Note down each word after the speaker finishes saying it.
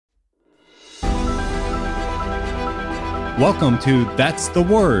Welcome to That's the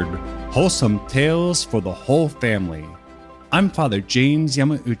Word, wholesome tales for the whole family. I'm Father James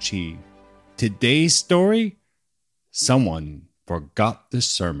Yamauchi. Today's story, Someone Forgot the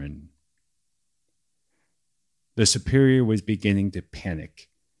Sermon. The superior was beginning to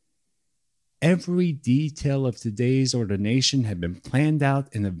panic. Every detail of today's ordination had been planned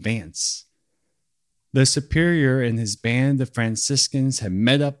out in advance. The superior and his band of Franciscans had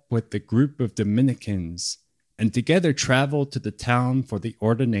met up with the group of Dominicans and together traveled to the town for the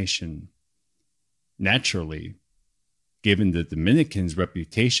ordination. Naturally, given the Dominicans'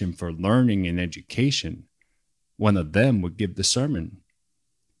 reputation for learning and education, one of them would give the sermon.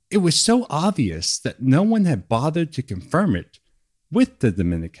 It was so obvious that no one had bothered to confirm it with the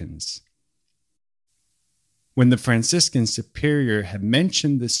Dominicans. When the Franciscan superior had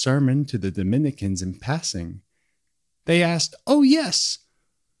mentioned the sermon to the Dominicans in passing, they asked, "Oh yes,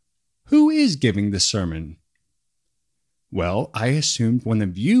 who is giving the sermon?" "Well, I assumed one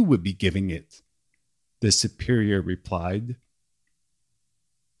of you would be giving it," the superior replied.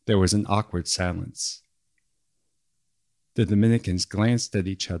 There was an awkward silence. The Dominicans glanced at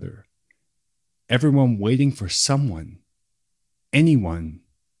each other, everyone waiting for someone, anyone,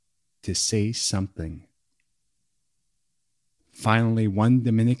 to say something. Finally, one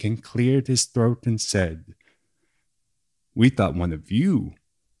Dominican cleared his throat and said, "We thought one of you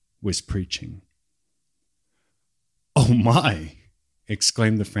was preaching." "Oh my!"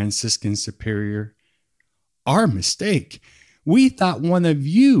 exclaimed the Franciscan superior. "Our mistake. We thought one of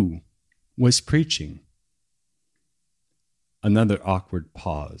you was preaching." Another awkward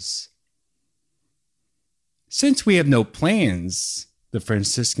pause. "Since we have no plans," the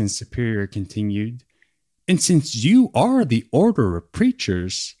Franciscan superior continued, "and since you are the order of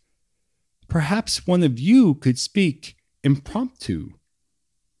preachers, perhaps one of you could speak impromptu."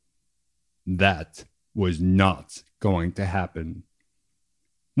 That was not going to happen.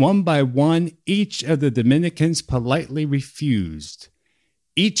 One by one, each of the Dominicans politely refused,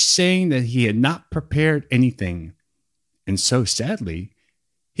 each saying that he had not prepared anything, and so sadly,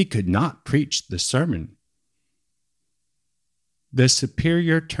 he could not preach the sermon. The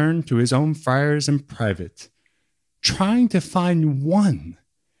superior turned to his own friars in private, trying to find one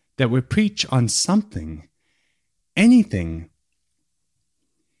that would preach on something, anything.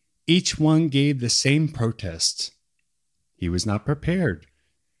 Each one gave the same protest. He was not prepared.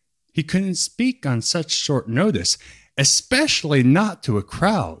 He couldn't speak on such short notice, especially not to a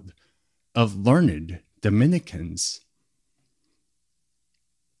crowd of learned Dominicans.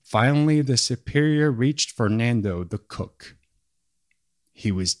 Finally, the superior reached Fernando, the cook.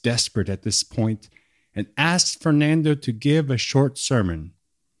 He was desperate at this point and asked Fernando to give a short sermon.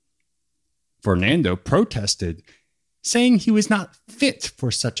 Fernando protested, saying he was not fit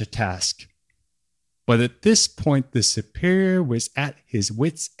for such a task. But at this point, the superior was at his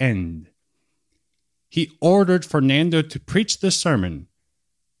wits' end. He ordered Fernando to preach the sermon,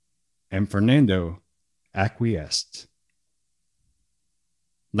 and Fernando acquiesced.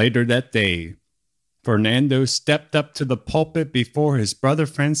 Later that day, Fernando stepped up to the pulpit before his brother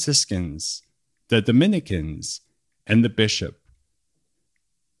Franciscans, the Dominicans, and the bishop.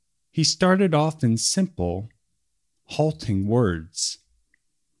 He started off in simple, halting words.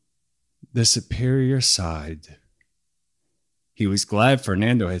 The superior sighed. He was glad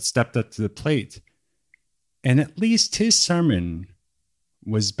Fernando had stepped up to the plate, and at least his sermon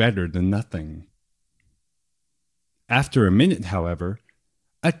was better than nothing. After a minute, however,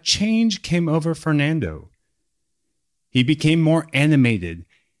 a change came over Fernando. He became more animated,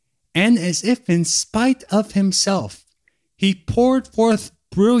 and as if in spite of himself, he poured forth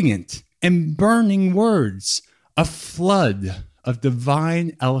brilliant and burning words, a flood of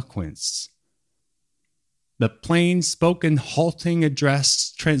divine eloquence. The plain-spoken, halting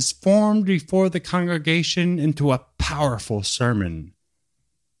address transformed before the congregation into a powerful sermon.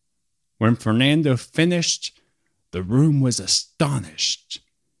 When Fernando finished, the room was astonished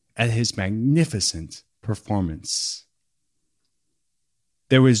at his magnificent performance.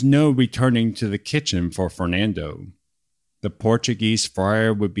 There was no returning to the kitchen for Fernando. The Portuguese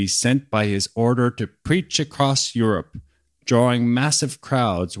friar would be sent by his order to preach across Europe, drawing massive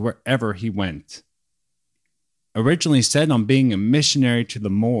crowds wherever he went. Originally set on being a missionary to the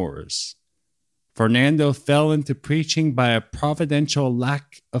Moors, Fernando fell into preaching by a providential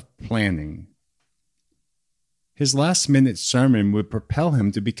lack of planning. His last-minute sermon would propel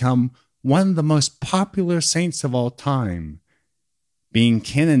him to become one of the most popular saints of all time, being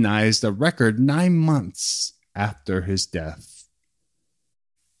canonized a record 9 months after his death.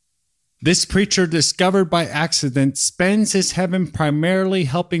 This preacher, discovered by accident, spends his heaven primarily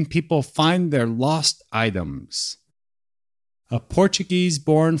helping people find their lost items. a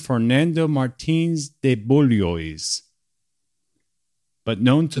Portuguese-born Fernando Martins de Bulhões, but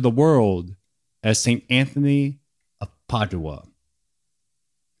known to the world as St. Anthony of Padua.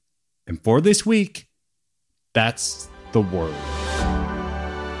 And for this week, that's the word.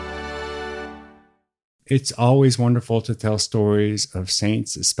 It's always wonderful to tell stories of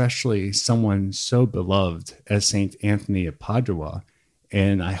saints, especially someone so beloved as St. Anthony of Padua.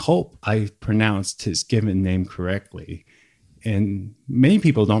 And I hope I pronounced his given name correctly. And many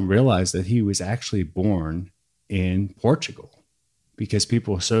people don't realize that he was actually born in Portugal, because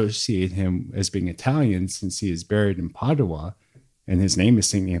people associate him as being Italian since he is buried in Padua, and his name is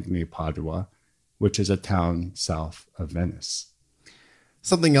St. Anthony of Padua, which is a town south of Venice.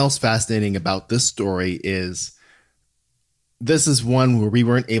 Something else fascinating about this story is this is one where we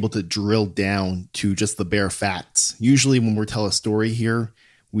weren't able to drill down to just the bare facts. Usually when we tell a story here,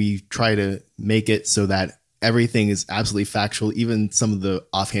 we try to make it so that everything is absolutely factual, even some of the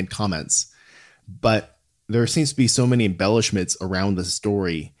offhand comments. But there seems to be so many embellishments around the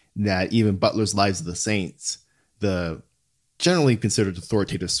story that even Butler's Lives of the Saints, the generally considered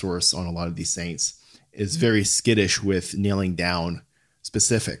authoritative source on a lot of these saints, is very skittish with nailing down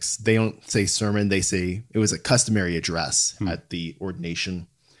specifics. They don't say sermon. They say it was a customary address at the ordination.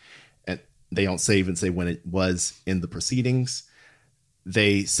 And they don't even say when it was in the proceedings.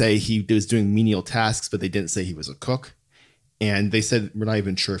 They say he was doing menial tasks, but they didn't say he was a cook. And they said, we're not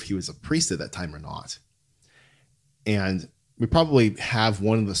even sure if he was a priest at that time or not. And we probably have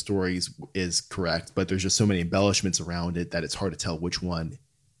one of the stories is correct, but there's just so many embellishments around it that it's hard to tell which one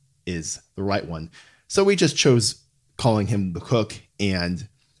is the right one. So we just chose calling him the cook and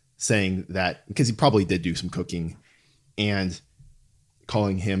saying that because he probably did do some cooking, and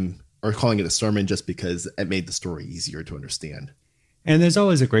calling it a sermon just because it made the story easier to understand. And there's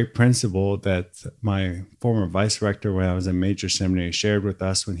always a great principle that my former vice rector when I was in major seminary shared with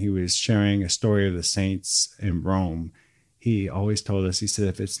us when he was sharing a story of the saints in Rome. He always told us, he said,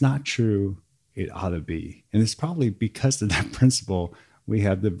 if it's not true, it ought to be. And it's probably because of that principle we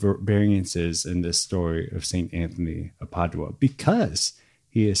have the variances in this story of St. Anthony of Padua, because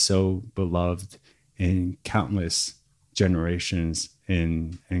he is so beloved in countless generations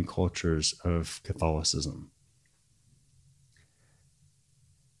and cultures of Catholicism.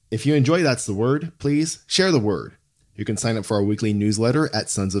 If you enjoy That's the Word, please share the word. You can sign up for our weekly newsletter at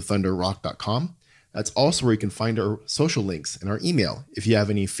sonsofthunderrock.com. That's also where you can find our social links and our email if you have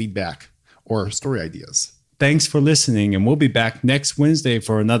any feedback or story ideas. Thanks for listening, and we'll be back next Wednesday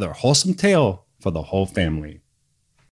for another wholesome tale for the whole family.